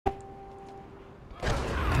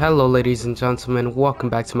Hello ladies and gentlemen, welcome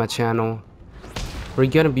back to my channel. We're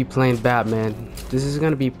gonna be playing Batman. This is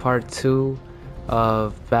gonna be part 2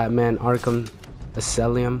 of Batman Arkham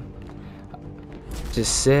Asylum.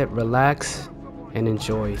 Just sit, relax, and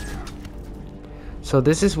enjoy. So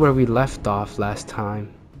this is where we left off last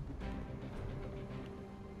time.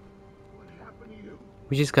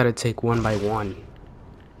 We just gotta take one by one.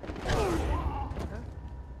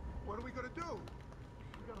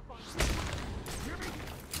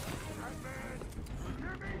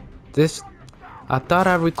 This, I thought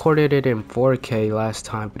I recorded it in 4K last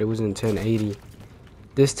time, but it was in 1080.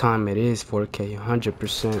 This time it is 4K,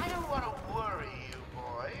 100%. I don't want to worry you,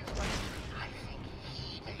 boys, but I think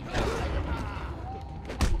he may be.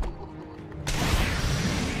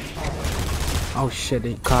 Oh shit,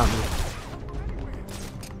 they caught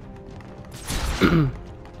me.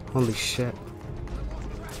 Holy shit.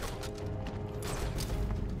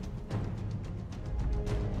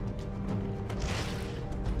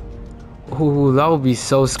 Ooh, that would be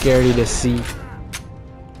so scary to see.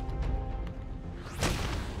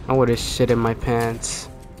 I would have shit in my pants. Is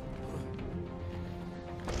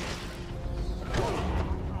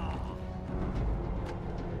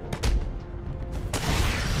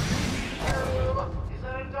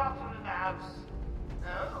there a doctor in the house?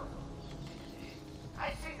 No?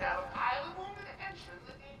 I see that a pile of wounded henchman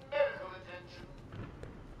that need medical attention.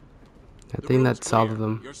 I think that's all of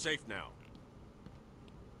them. You're safe now.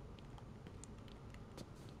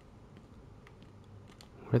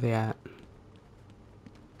 Where they at?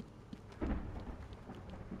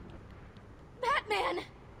 Batman!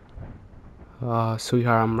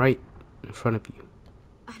 Sweetheart, I'm right in front of you.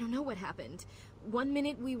 I don't know what happened. One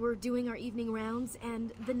minute we were doing our evening rounds,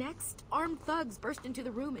 and the next, armed thugs burst into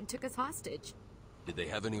the room and took us hostage. Did they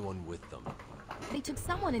have anyone with them? They took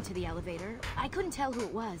someone into the elevator. I couldn't tell who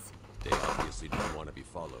it was. They obviously didn't want to be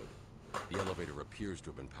followed. The elevator appears to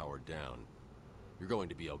have been powered down. You're going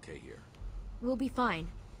to be okay here. We'll be fine.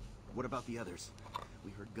 What about the others?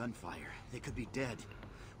 We heard gunfire. They could be dead.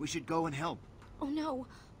 We should go and help. Oh no,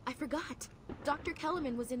 I forgot. Dr.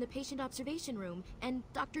 Kellerman was in the patient observation room, and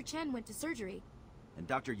Dr. Chen went to surgery. And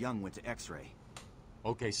Dr. Young went to X-ray.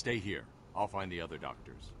 Okay, stay here. I'll find the other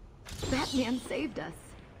doctors. Batman saved us.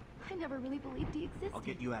 I never really believed he existed. I'll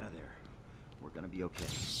get you out of there. We're gonna be okay.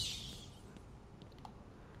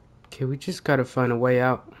 Okay, we just gotta find a way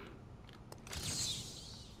out.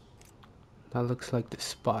 That looks like the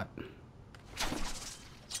spot.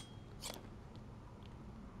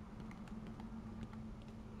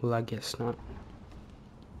 Well, I guess not.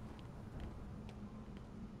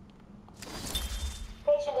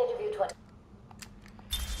 Patient interview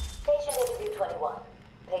 21.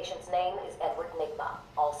 Patient's name is Edward Nigma,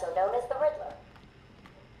 also known as the Riddler.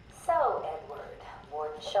 So, Edward,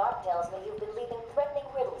 Warden Sharp tells me you've been leaving threatening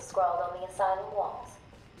riddles scrawled on the asylum walls.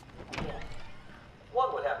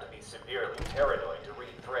 One would have to be severely paranoid to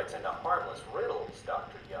read threats into harmless riddles,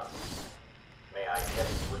 Dr. Young. May I test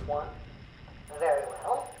you with one? Very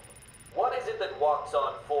well. What is it that walks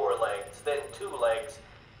on 4 legs, then 2 legs,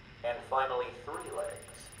 and finally 3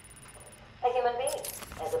 legs? A human being.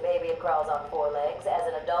 As a baby, it crawls on 4 legs. As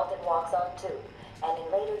an adult, it walks on 2. And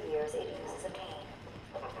in later years, it uses a cane.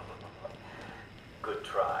 Good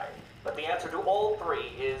try. But the answer to all 3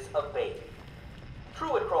 is a baby.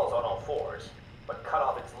 True, it crawls on all 4s. But cut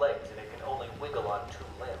off its legs and it can only wiggle on 2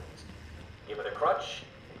 limbs. Give it a crutch,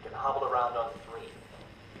 it can hobble around on 3. You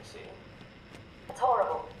see? It's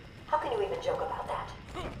horrible. How can you even joke about that?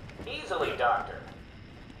 Easily, Doctor.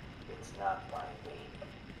 It's not my baby.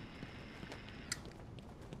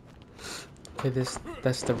 Okay,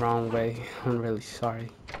 that's the wrong way. I'm really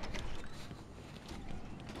sorry.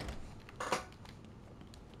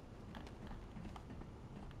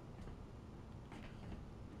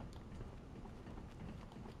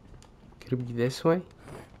 Could it be this way?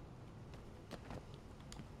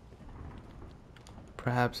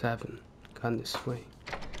 Perhaps I haven't gone this way.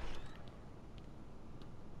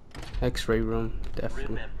 X-ray room,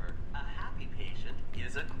 definitely. Remember, a happy patient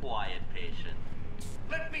is a quiet patient.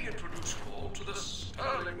 Let me introduce you all to the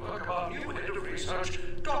sterling work of our new head of research,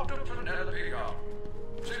 Dr. Penelope Young.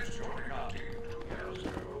 Since joining our team 2 years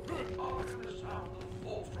ago, Arkham is now at the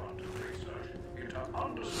forefront of research into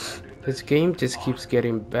understanding This game just keeps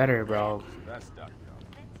getting better, bro.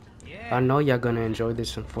 I know y'all gonna enjoy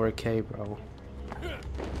this in 4K, bro.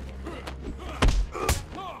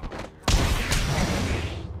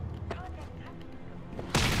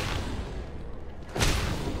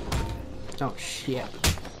 Oh shit.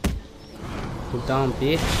 You dumb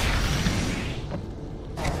bitch.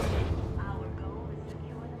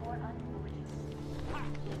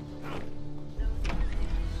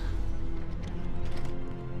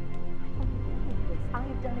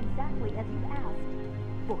 as you've asked.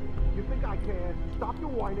 Look, you think I can? Stop your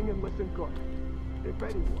whining and listen good. If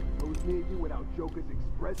anyone goes near you without Joker's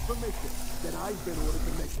express permission, then I've been ordered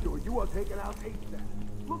to make sure you are taken out ASAP.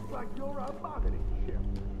 Looks like you're a bargaining chip.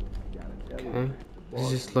 Okay, let's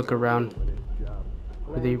just look around.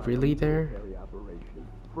 Are they really there?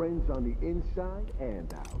 Friends on the inside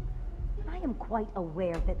and out. I am quite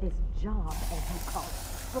aware that this job, as you call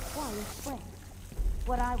it, requires friends.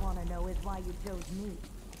 What I want to know is why you chose me.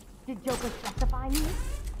 Did Joker specify me?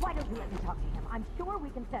 Why don't you let me talk to him? I'm sure we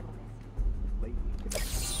can settle this. Lady,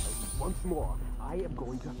 once more, I am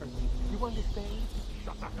going to hurt you. You understand?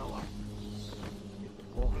 Shut the hell up. If the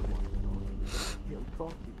boss wants to talk to you, he'll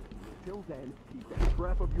talk to you. Until then, keep that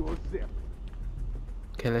trap of yours zipped.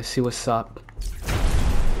 Okay, let's see what's up.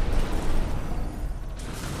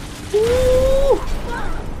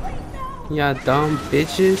 Yeah, dumb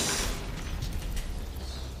bitches.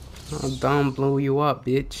 I'll dumb blow you up,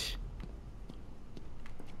 bitch.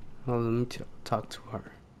 Oh, let me talk to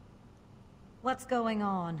her. What's going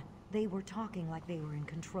on? They were talking like they were in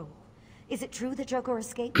control. Is it true that Joker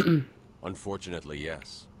escaped? Unfortunately,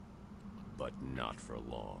 yes. But not for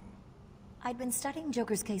long. I'd been studying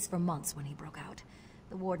Joker's case for months when he broke out.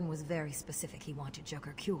 The warden was very specific he wanted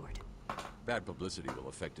Joker cured. Bad publicity will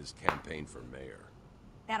affect his campaign for mayor.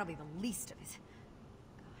 That'll be the least of it.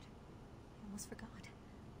 God, I almost forgot.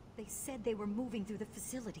 They said they were moving through the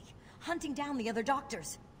facility, hunting down the other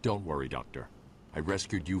doctors. Don't worry, Doctor. I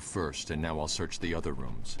rescued you first, and now I'll search the other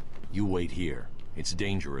rooms. You wait here. It's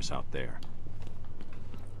dangerous out there.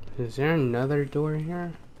 Is there another door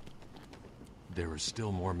here? There are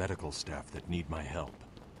still more medical staff that need my help.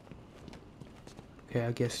 Okay,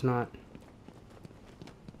 I guess not.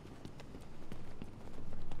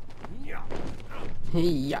 Hey,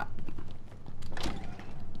 yeah.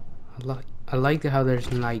 I like how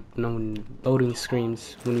there's like no loading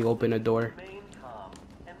screens when you open a door,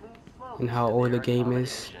 and how old the game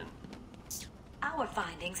is. Our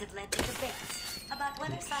findings have led to debates about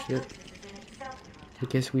whether psychosis is in itself. I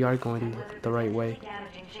guess we are going the right way.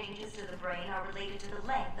 Damaging changes to the brain are related to the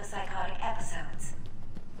length of psychotic episodes.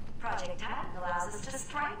 Project Titan allows us to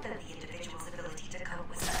strengthen the individual's ability to cope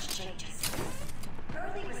with such changes.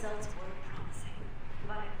 Early results were promising,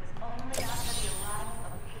 but it was only after the arrival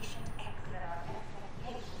of Patient X that our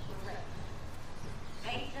expectations were raised.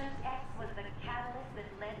 Patient X was the catalyst that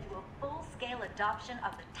led to a full-scale adoption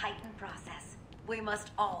of the Titan process. We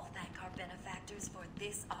must all thank our benefactors for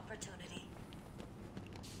this opportunity.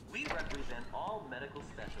 We represent all medical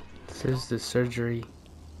specialties. This is the surgery.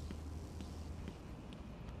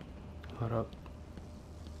 Hold up.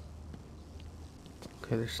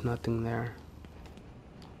 Okay, there's nothing there.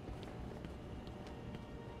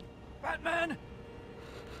 Batman!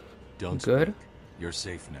 Don't Good? speak. You're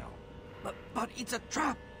safe now. But it's a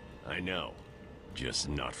trap. I know. Just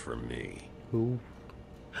not for me. Ooh.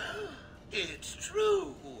 It's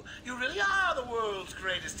true. You really are the world's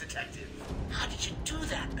greatest detective. How did you do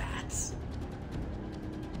that, Bats?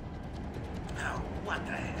 Oh, what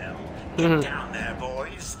the hell? Get down there,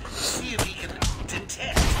 boys. See if he can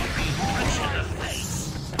detect the friction of face.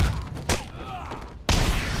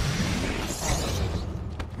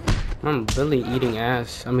 I'm really eating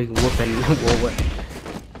ass. I mean, whooping.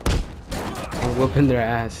 I'm whooping their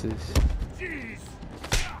asses.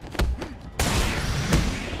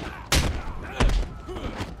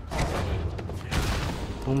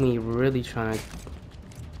 Homie really trying to.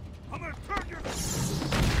 What are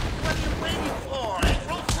you waiting for?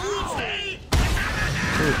 April Fool's Day?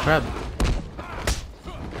 Holy crap.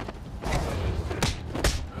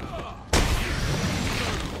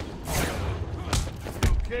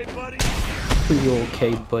 Okay, buddy? You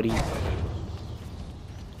okay, buddy?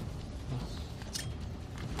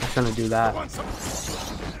 I'm trying to do that.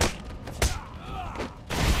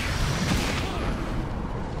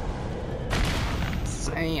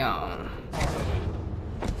 Damn.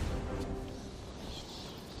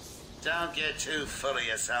 Don't get too full of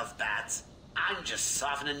yourself, Bats. I'm just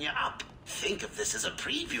softening you up. Think of this as a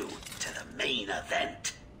preview to the main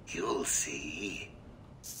event. You'll see.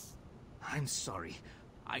 I'm sorry.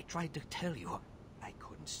 I tried to tell you. I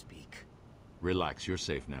couldn't speak. Relax, you're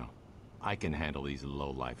safe now. I can handle these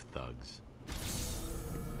low-life thugs.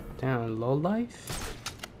 Damn, low life?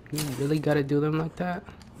 You really gotta do them like that?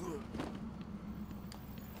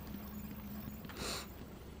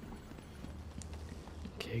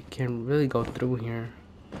 Okay, can't really go through here.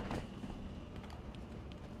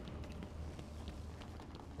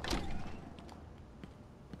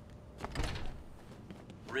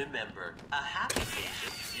 Remember, a happy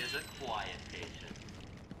patient is a quiet patient.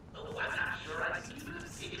 Oh, I'm not sure I can keep it a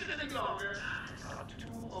secret any longer. Our two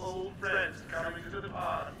old friends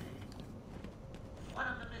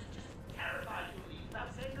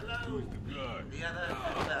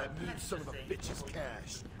son of a bitch's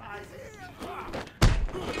cash.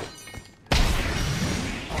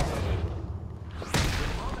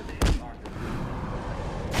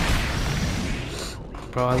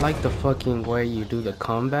 Bro, I like the fucking way you do the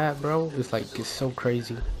combat, bro. It's like, it's so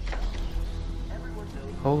crazy.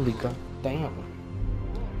 Holy god damn.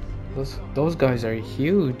 Those guys are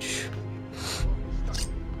huge.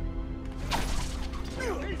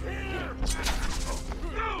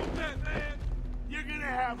 You're gonna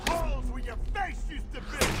have holes where your face used to be.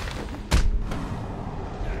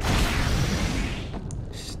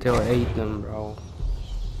 Still ate them, bro.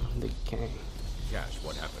 They can't. Cash,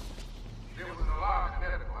 what happened? There was an alarm in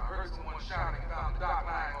medical. I heard someone shouting and found Doc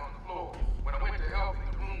lying on the floor. When I went to help him,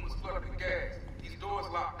 the room was flooded with gas. These doors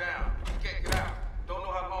locked down. We can't get out. Don't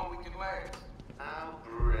know how long we can last. How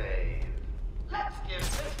brave. Let's give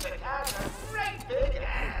Mr. Cash a great big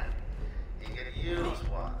hand. He could use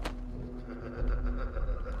one.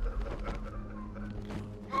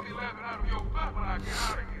 You'll be laughing out of your butt when I get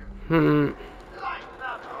out of here. Lighten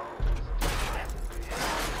up, Holmes.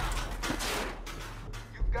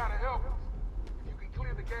 You've got to help us. If you can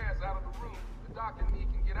clear the gas out of the room, the doc and me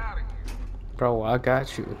can get out of here. Bro, I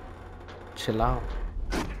got you. Chill out.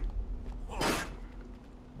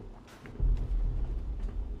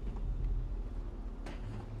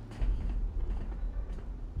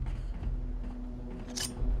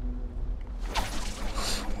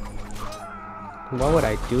 Why would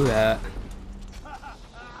I do that?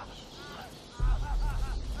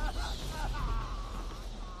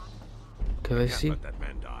 Okay, let's see. Let that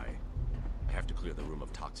man die. I have to clear the room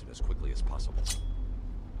of toxin as quickly as possible.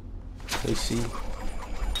 Let's see. Batman,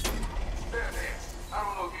 I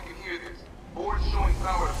don't know if you can hear this. Board showing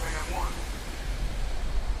power to fan 1.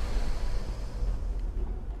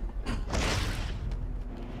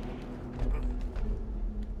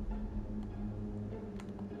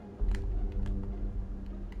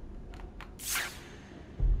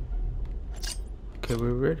 Okay, we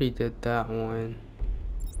already did that one.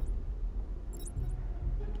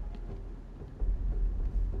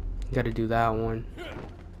 Gotta do that one.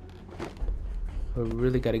 We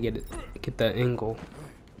really gotta get that angle.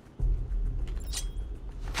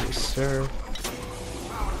 Yes, sir. He's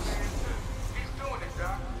doing it,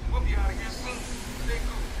 Doc. We'll be out of here soon. Stay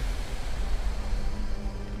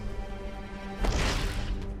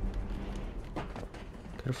cool.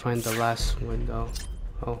 Gotta find the last window.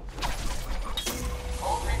 Oh.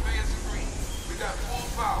 All 3 fans agree. We got full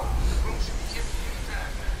power. The room should be empty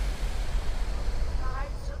anytime now.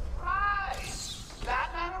 I'm surprised.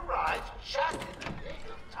 Batman arrives just in the nick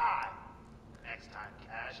of time. The next time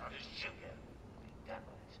Cash ought to shoot him. Be done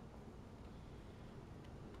with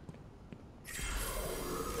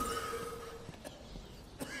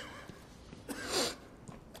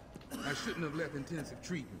it. I shouldn't have left intensive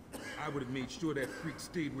treatment. I would have made sure that freak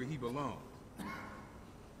stayed where he belonged.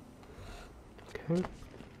 Okay.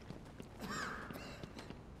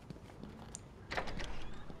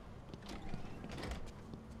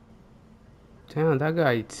 Damn, that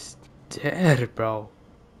guy's dead, bro.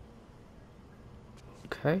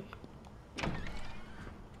 Okay.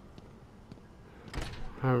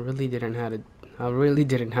 I really didn't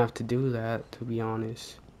have to do that, to be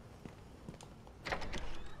honest.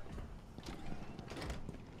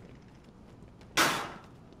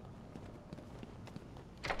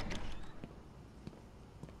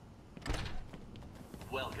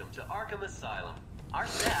 Welcome to Arkham Asylum. Our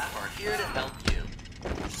staff are here to help you.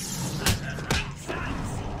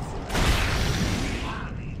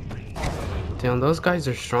 Damn, those guys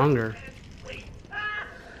are stronger.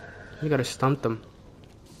 You gotta stump them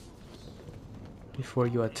before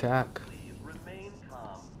you attack. Please remain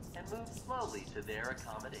calm and move slowly to their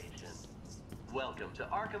accommodation. Welcome to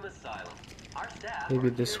Arkham Asylum. Our staff Maybe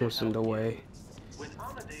are this here was to in the help way. you. When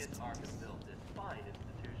Amadeus Arkham built this fine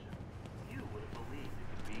institution, you would have believed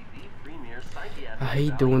it could be the premier psychiatric I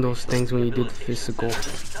hate doing those things when you do the physical.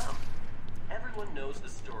 Everyone knows the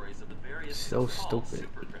stories of the various So so-called stupid.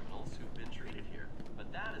 super criminals who've been treated here,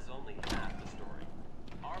 but that is only half the story.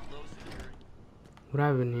 Our low security. What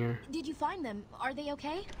happened here? Did you find them? Are they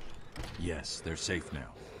okay? Yes, they're safe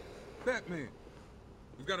now. Batman,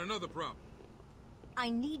 we've got another problem. I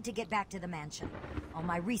need to get back to the mansion. All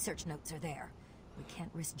my research notes are there. We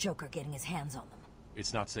can't risk Joker getting his hands on them.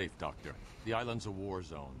 It's not safe, Doctor. The island's a war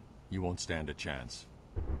zone. You won't stand a chance.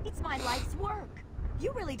 It's my life's work.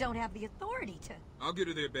 You really don't have the authority to... I'll get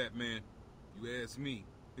her there, Batman. You ask me,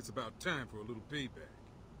 it's about time for a little payback.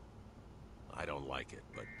 I don't like it,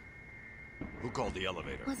 but... Who called the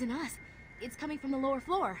elevator? Wasn't us. It's coming from the lower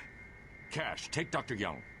floor. Cash, take Dr.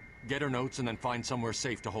 Young. Get her notes and then find somewhere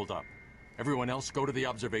safe to hold up. Everyone else, go to the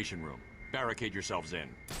observation room. Barricade yourselves in.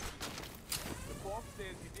 The boss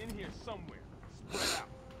says he's in here somewhere. Spread out.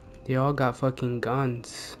 They all got fucking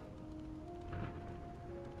guns.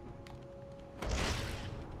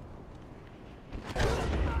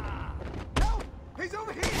 He's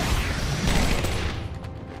over here.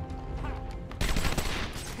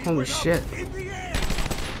 Holy shit. In the air.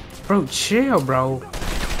 Bro, chill, bro.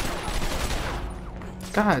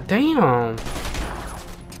 God damn.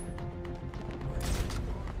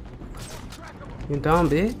 You dumb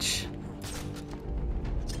bitch.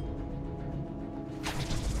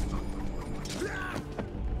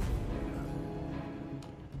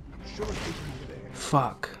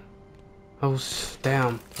 Fuck. Oh,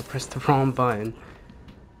 damn. I pressed the wrong button.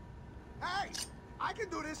 Hey, I can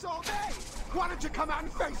do this all day. Why don't you come out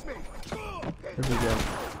and face me? There we go.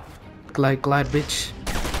 Glide, glide, bitch.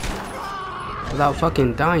 Without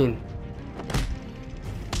fucking dying.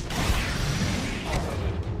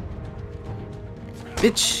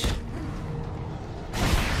 Bitch.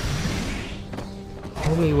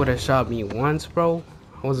 Homie would have shot me once, bro.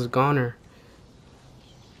 I was a goner.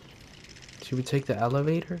 Should we take the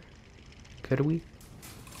elevator? Could we?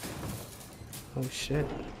 Oh shit.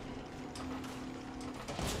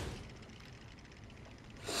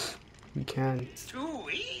 We can. Too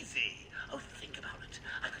easy. Oh, think about it.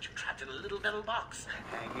 I got you trapped in a little metal box,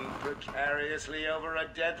 hanging precariously over a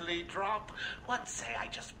deadly drop. What say I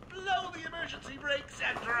just blow the emergency brakes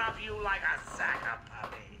and drop you like a sack of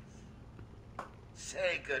puppies?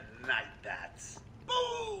 Say good night, bats.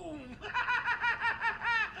 Boom!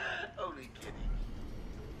 Only kidding.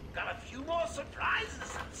 Got a few more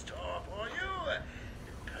surprises in store for you.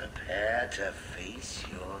 Prepare to face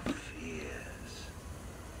your fears.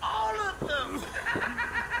 All of them!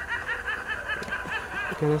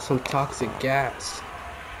 Getting some toxic gas.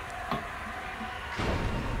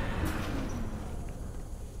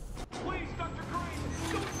 Please, Dr. Crane,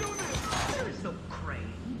 don't do this. There is no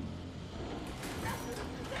Crane.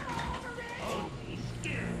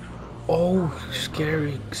 Oh,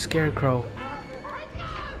 scary scarecrow.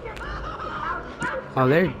 Oh,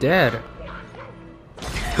 they're dead.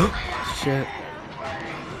 Shit.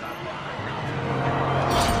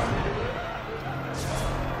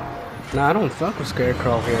 Nah, I don't fuck with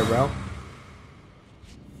Scarecrow here, bro.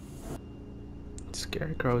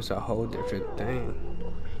 Scarecrow's a whole different thing.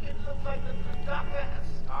 It looks like the doctor has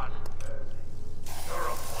started early. Your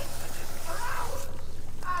appointment is for hours.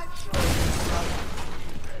 I'm sure you're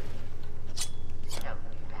ready. Tell me,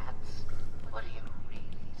 Bats, what are you really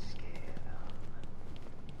scared of?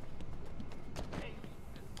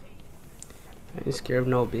 I ain't scared of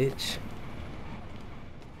no bitch.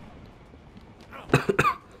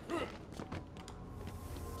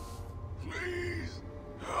 Please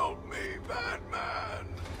help me, Batman.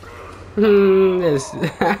 This.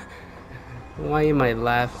 Why am I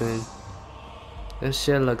laughing? That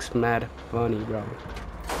shit looks mad funny, bro.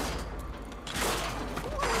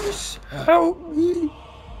 Help me!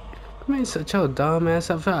 I mean, such a dumbass.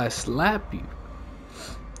 I feel I slap you.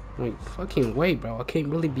 Wait, fucking wait, bro. I can't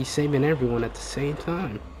really be saving everyone at the same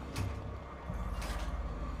time.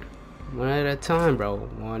 One at a time, bro.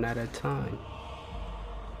 One at a time.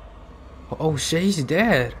 Oh shit, he's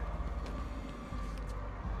dead.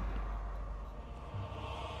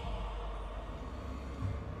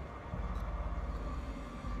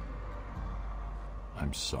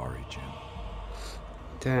 I'm sorry, Jim.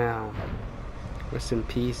 Damn. Rest in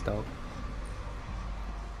peace, though.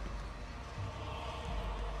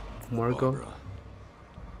 Margot? Barbara,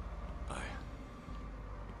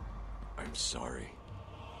 I'm sorry.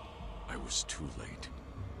 I was too late.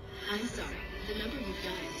 I'm sorry. The number you've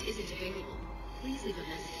dialed isn't available. Please leave a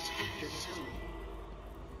message after the tone.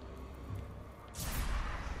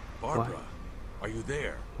 Barbara, What? are you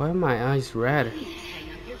there? Why are my eyes red? Please hang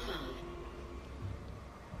up your phone.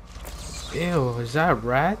 Ew, is that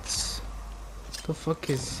rats? What the fuck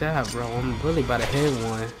is that, bro? I'm really about to hit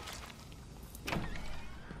one.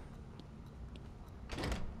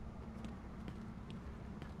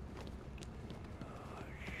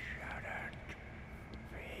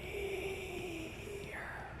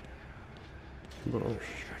 Bro,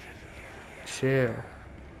 chill.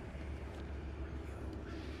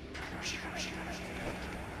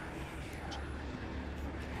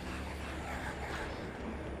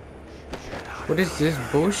 What is this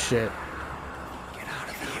bullshit?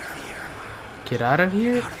 Get out of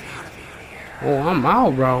here? Oh, I'm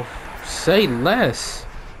out, bro. Say less.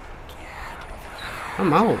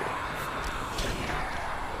 I'm out.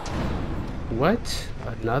 What?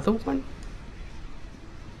 Another one?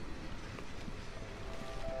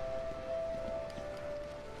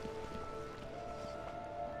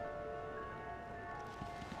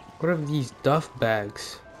 What are these duff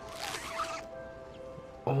bags?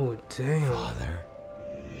 Oh, damn. Father.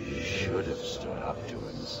 You should have stood up to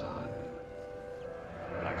him, son.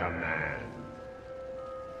 Like a man.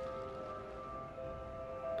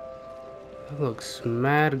 That looks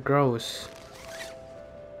mad gross.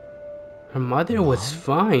 Her mother was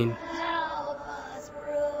fine. Help us,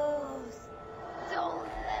 Bruce. Don't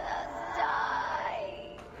let us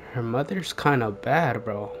die. Her mother's kind of bad,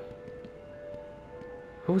 bro.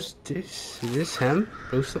 Who's this? Is this him?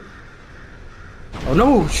 Bruce? Oh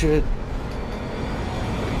no, shit.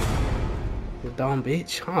 You dumb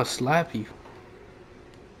bitch. I'll slap you.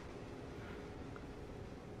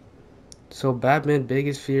 So Batman's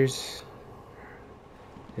biggest fears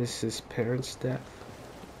is his parents' death.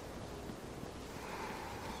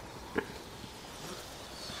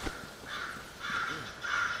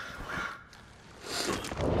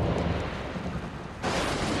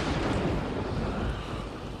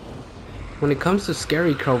 When it comes to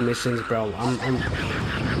Scary Crow missions, bro, I'm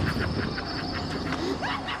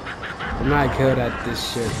not good at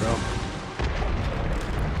this shit, bro.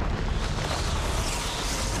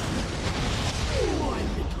 Boy,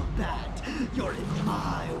 little bat, you're in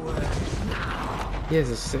my world now. He has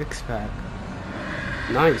a six-pack.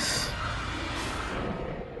 Nice.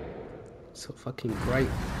 So fucking bright.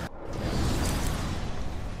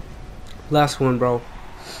 Last one, bro.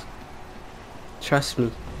 Trust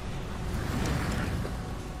me.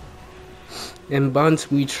 In Buns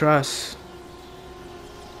we trust.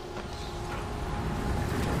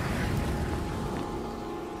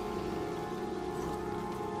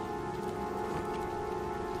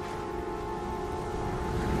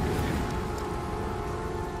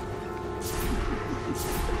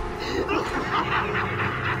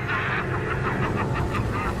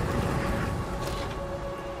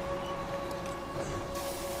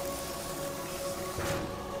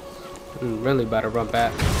 I'm really about to run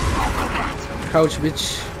back. Crouch,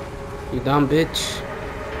 bitch. You dumb bitch.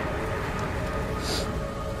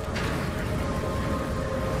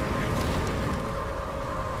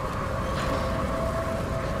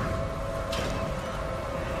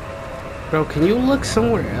 Bro, can you look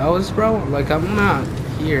somewhere else, bro? Like, I'm not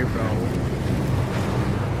here, bro.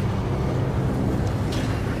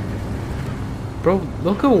 Bro,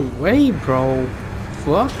 look away, bro.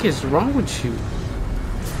 Fuck is wrong with you?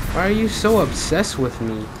 Why are you so obsessed with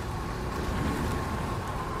me?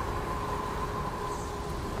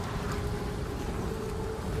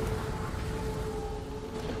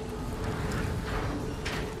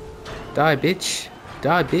 Die, bitch.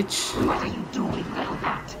 Die, bitch. What are you doing, little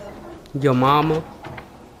bat? Your mama.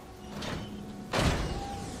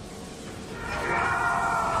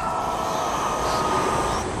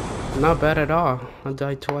 Not bad at all. I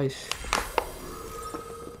died twice.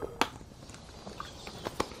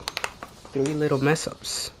 3 little mess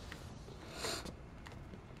ups.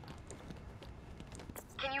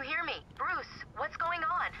 Can you hear me? Bruce, what's going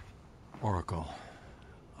on? Oracle,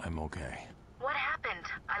 I'm okay. What happened?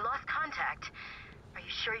 I lost contact. Are you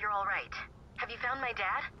sure you're all right? Have you found my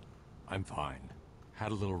dad? I'm fine.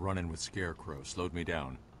 Had a little run-in with Scarecrow, slowed me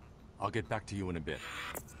down. I'll get back to you in a bit.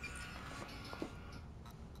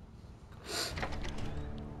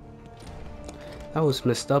 That was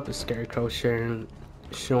messed up, a Scarecrow showing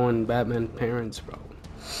Batman parents, bro.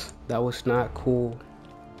 That was not cool.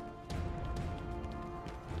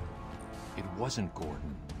 It wasn't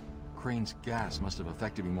Gordon. Crane's gas must have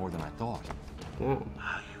affected me more than I thought. Oh.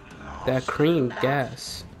 That cream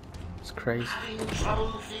gas. It's crazy. Having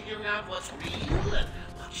trouble figuring out what's real and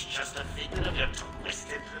what's just a figment of your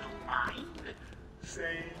twisted little mind?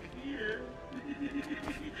 Same here.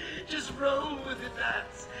 Just roll with it,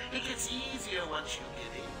 Bats. It gets easier once you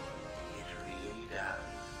get in. It really does.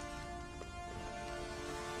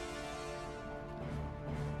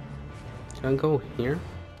 Can I go here?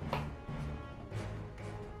 The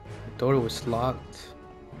door was locked.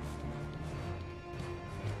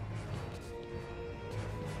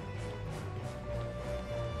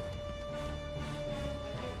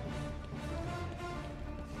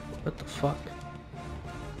 What the fuck?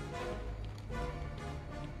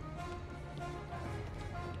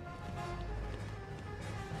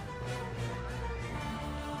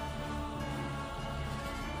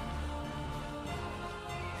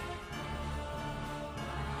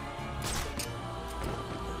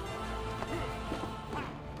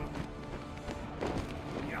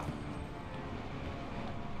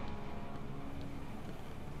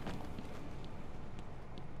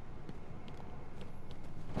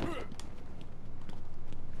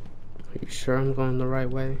 Are you sure I'm going the right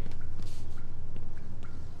way?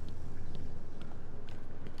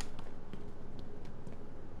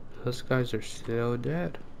 Those guys are still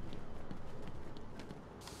dead.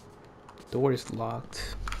 Door is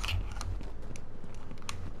locked.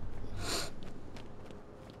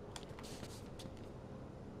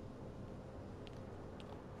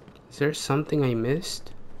 Is there something I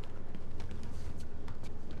missed?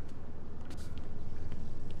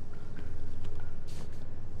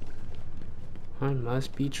 I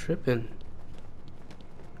must be tripping.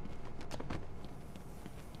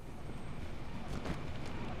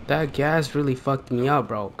 That gas really fucked me up,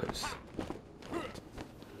 bro, cause I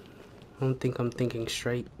don't think I'm thinking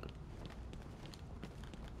straight.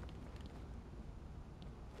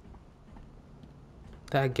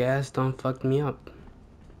 That gas done fucked me up.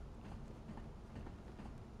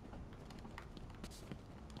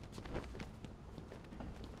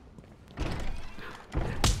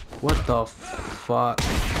 What the fuck?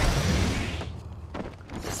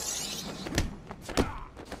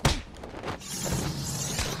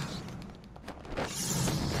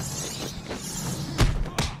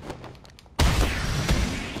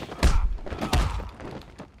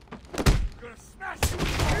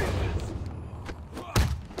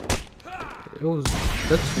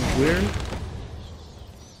 That's weird.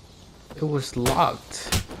 It was locked.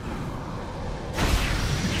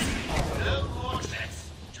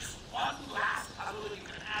 Just one last puddle and you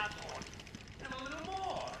can have one. And a little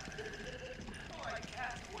more. Oh, I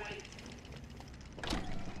can't wait.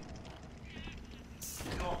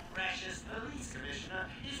 Your precious police commissioner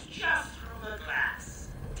is just through the glass.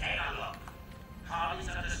 Take a look. Harley's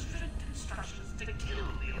under strict instructions to kill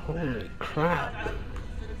the old man. Holy crap.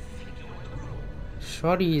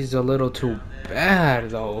 Shorty is a little too bad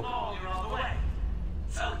though.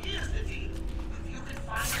 So here's the deal. If you can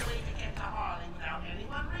find a way to get to Harley without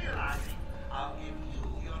anyone realizing, I'll give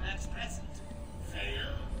you your next present.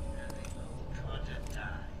 Fail, and they go good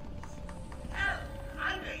times. Hell, I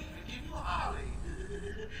may even give you Harley.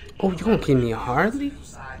 Oh, you gonna give me a Harley?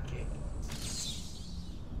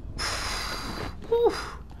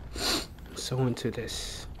 I'm so into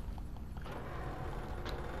this.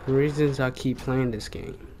 Reasons I keep playing this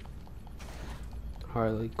game.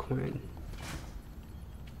 Harley Quinn.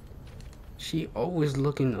 She always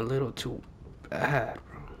looking a little too bad,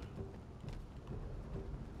 bro.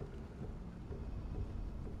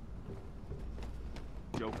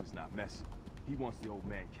 Joker's not messing. He wants the old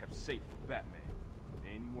man kept safe from Batman. If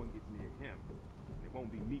anyone gets near him, it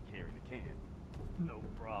won't be me carrying the can. No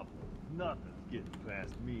problem. Nothing's getting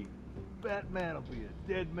past me. Batman will be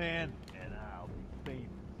a dead man, and I'll be famous.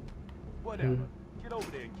 Whatever. Get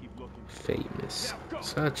over there and keep looking. Famous.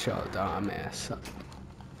 Such a dumbass.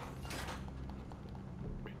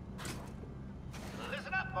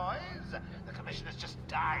 Listen up, boys. The commissioner's just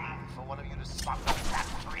dying for one of you to spot the fat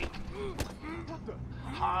freak.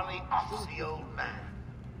 Harley offs the old man.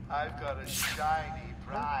 I've got a shiny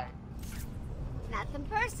prize. Nothing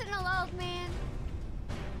personal, old man.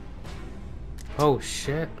 Oh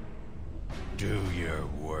shit. Do your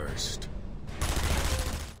worst.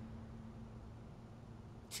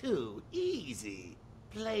 Too easy.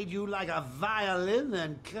 Played you like a violin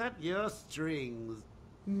and cut your strings.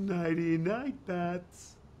 Nighty-night,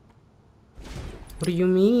 Bats. What do you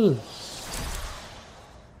mean?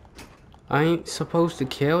 I ain't supposed to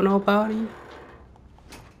kill nobody?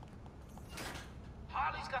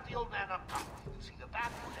 Harley's got the old man up top. You see the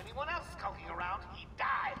bat with anyone else skulking around, he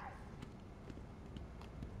died.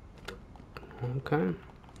 Okay.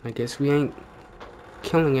 I guess we ain't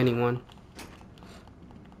killing anyone.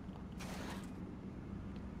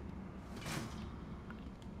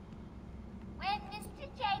 When Mr.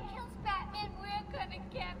 J kills Batman, we're gonna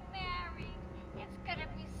get married. It's gonna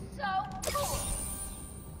be so cool.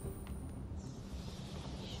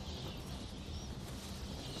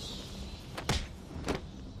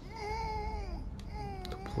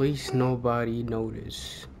 Please nobody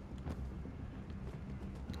notice.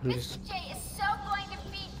 I'm just... Mr. J is so going to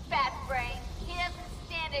beat Bat Brain, he doesn't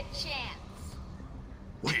stand a chance.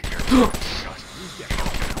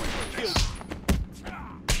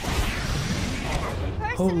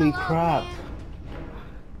 Holy crap.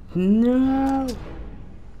 No.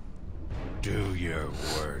 Do your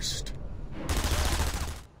worst.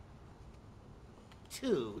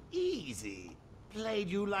 Too easy. Played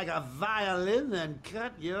you like a violin and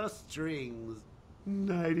cut your strings.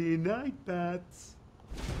 Nighty-night, Bats.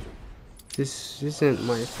 This isn't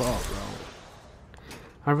my fault, bro.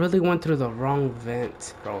 I really went through the wrong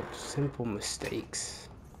vent, bro. Simple mistakes.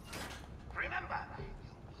 Remember,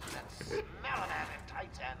 you that smell a man in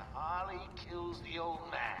tights and Harley kills the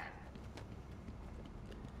old man.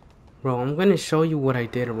 Bro, I'm gonna show you what I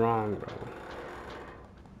did wrong, bro.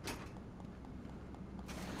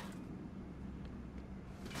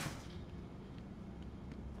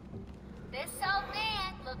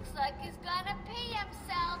 Looks like he's gonna pee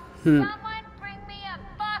himself. Hmm. Someone bring me a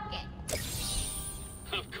bucket.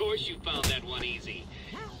 Of course you found that one easy.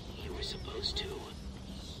 You were supposed to.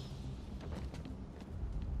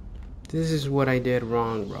 This is what I did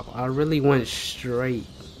wrong, bro. I really went straight.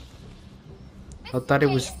 I thought it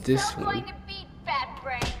was this one. Going to beat Fat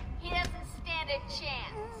Brain. He doesn't stand a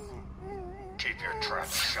chance. Keep your trap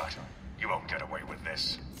shut. You won't get away with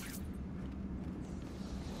this.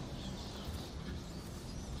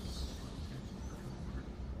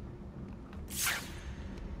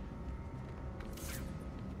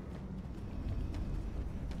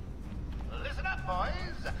 Listen up,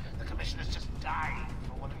 boys. The commissioner's just dying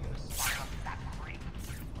for one of you to spot up that freak.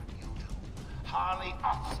 What do you do? Harley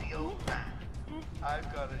offs the old man.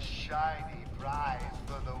 I've got a shiny prize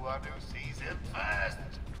for the one who sees him first.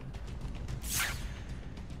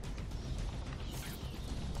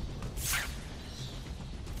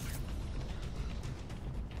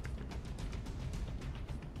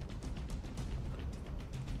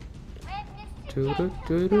 Do do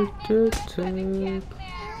do do do do.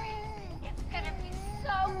 It's gonna be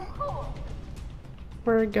so cool.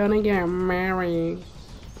 We're gonna get married.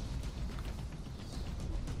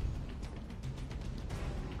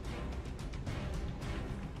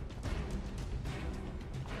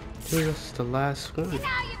 Here's the last one. You know,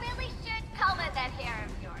 you really should color that hair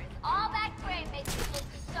of yours. All that gray makes you look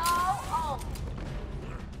so old.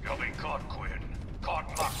 You'll be caught, Quinn. Caught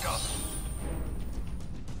locked up.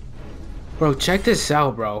 Bro, check this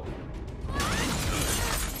out, bro.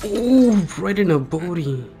 Ooh, right in the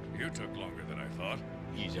booty. You took longer than I thought.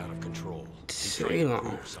 He's out of control. He's trying to Damn.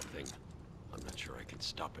 prove something. I'm not sure I can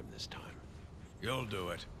stop him this time. You'll do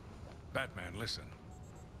it. Batman, listen.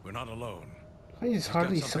 We're not alone. Why is He's got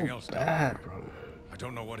Harley so something else down bad, there. bro? I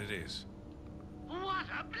don't know what it is. What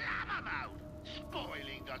a blabbermouth!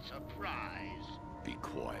 Spoiling the surprise. Be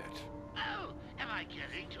quiet. Oh, am I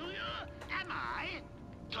getting to you? Am I?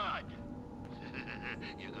 Good.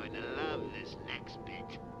 You're going to love this next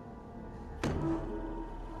bit.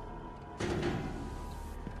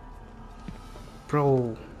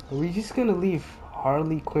 Bro, are we just gonna leave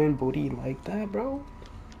Harley Quinn booty like that, bro?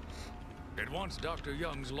 It wants Dr.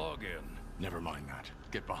 Young's login. Never mind that.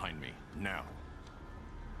 Get behind me. Now.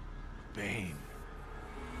 Bane.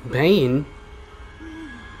 Bane?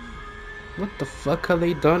 What the fuck have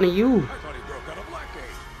they done to you? I thought he broke out of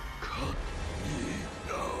Blackgate. Cut me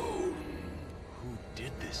down. Who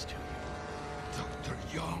did this to you? Dr.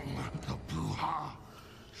 Young, the Bruja.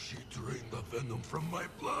 She drained the venom from my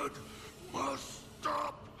blood. Must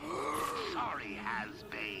stop her. Sorry,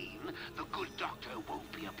 Has-Bane. The good doctor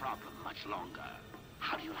won't be a problem much longer.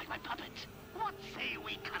 How do you like my puppet? What say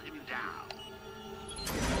we cut him down?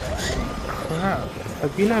 Crap.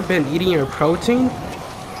 Have you not been eating your protein?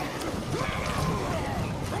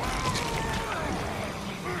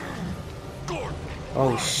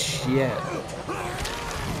 Oh shit.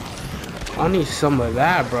 I need some of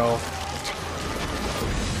that, bro.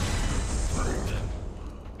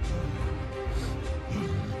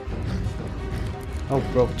 Oh,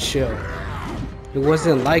 bro, chill. It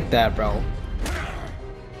wasn't like that, bro.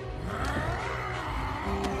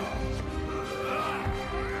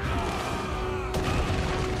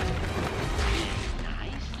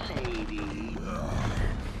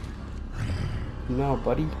 No,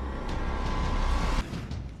 buddy.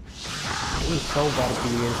 He's so about to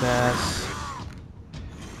beat his ass.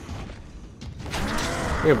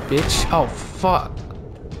 Here, bitch. Oh, fuck.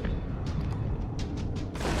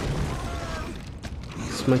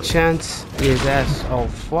 It's my chance. His ass. Oh,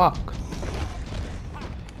 fuck.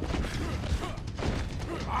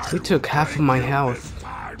 He took half of my health.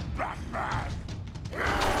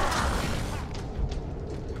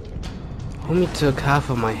 Homie took half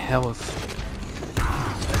of my health.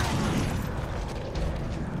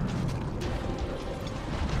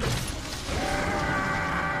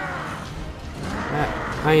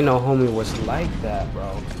 I ain't know homie was like that,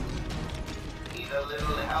 bro. Need a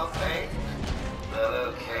little help, eh? Well,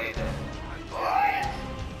 okay then, my boy.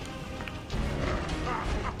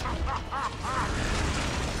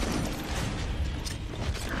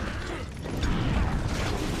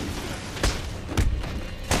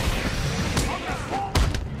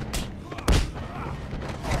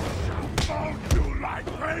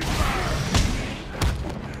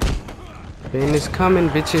 Bane is coming,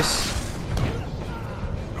 bitches.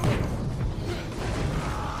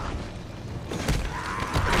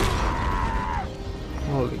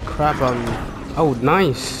 Holy crap, oh,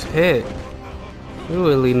 nice hit. You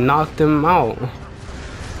really knocked him out.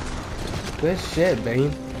 Good shit,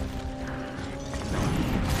 Bane.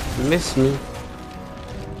 You missed me.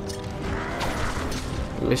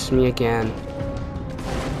 Miss me again.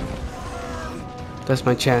 That's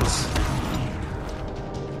my chance.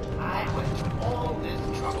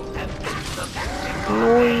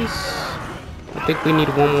 Noise. I think we need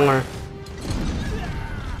one more.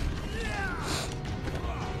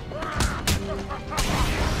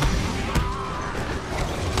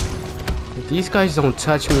 If these guys don't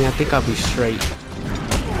touch me, I think I'll be straight.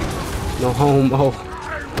 No homo.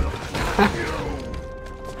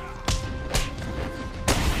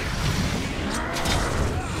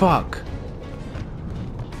 Fuck.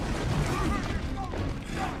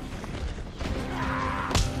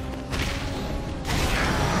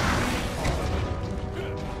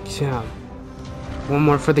 Yeah. One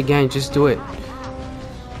more for the gang, just do it.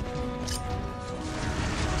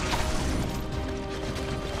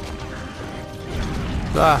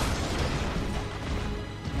 Ah.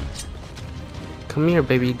 Come here,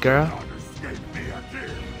 baby girl.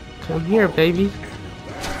 Come here, baby.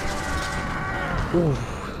 Ooh.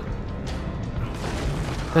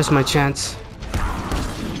 That's my chance.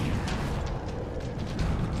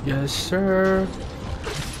 Yes, sir.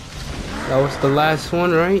 That was the last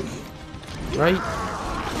one, right? Right?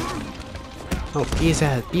 Oh, beat his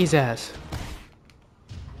ass, beat his ass.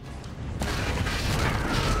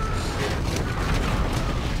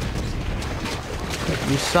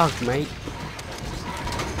 You suck, mate.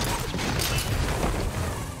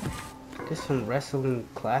 Get some wrestling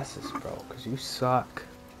classes, bro, cause you suck.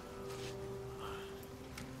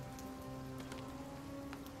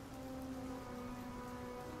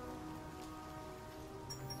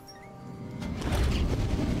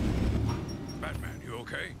 Batman, you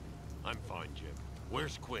okay? I'm fine, Jim.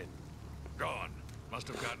 Where's Quinn? Gone. Must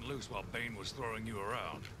have gotten loose while Bane was throwing you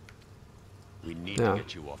around. We need to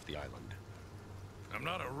get you off the island. I'm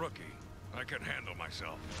not a rookie. I can handle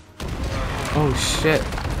myself. Oh shit.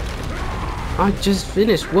 I just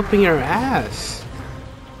finished whooping her ass.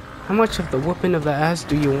 How much of the whooping of the ass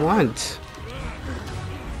do you want?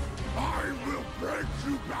 I will break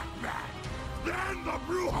you, Batman. Then the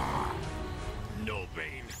Bruja. No,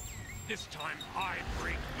 Bane. This time I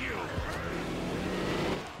break you.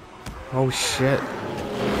 Oh shit.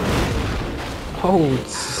 Oh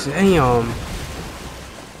damn.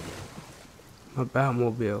 My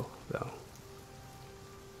Batmobile, though.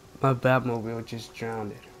 My Batmobile just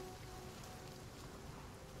drowned.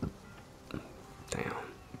 Damn.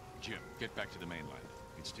 Jim, get back to the mainland.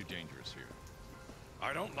 It's too dangerous here.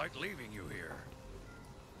 I don't like leaving you here.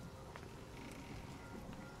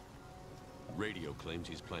 Radio claims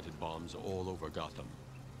he's planted bombs all over Gotham.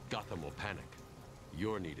 Gotham will panic.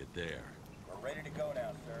 You're needed there. We're ready to go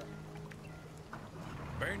now, sir.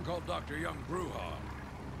 Bane called Dr. Young Bruja.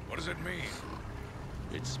 What does it mean?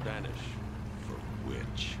 It's Spanish for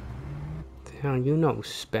witch. Damn, you know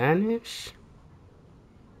Spanish?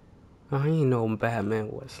 I ain't know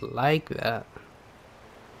Batman was like that.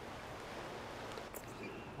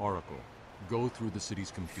 Oracle, go through the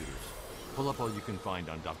city's computers. Pull up all you can find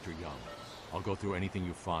on Dr. Young. I'll go through anything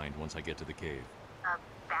you find once I get to the cave. A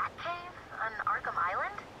bat cave on Arkham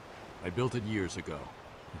Island? I built it years ago.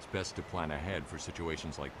 It's best to plan ahead for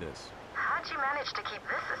situations like this. How'd you manage to keep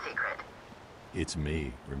this a secret? It's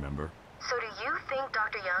me, remember? So do you think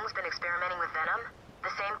Dr. Young's been experimenting with venom? The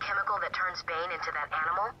same chemical that turns Bane into that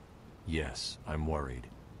animal? Yes, I'm worried.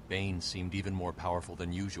 Bane seemed even more powerful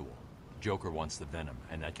than usual. Joker wants the venom,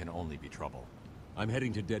 and that can only be trouble. I'm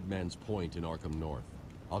heading to Dead Man's Point in Arkham North.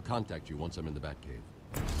 I'll contact you once I'm in the Batcave.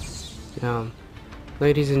 Yeah.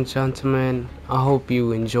 Ladies and gentlemen, I hope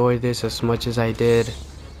you enjoyed this as much as I did.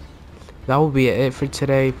 That will be it for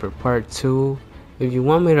today for part 2. If you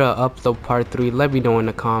want me to upload part 3, let me know in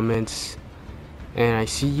the comments. And I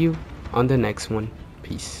see you on the next one.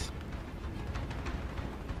 Peace.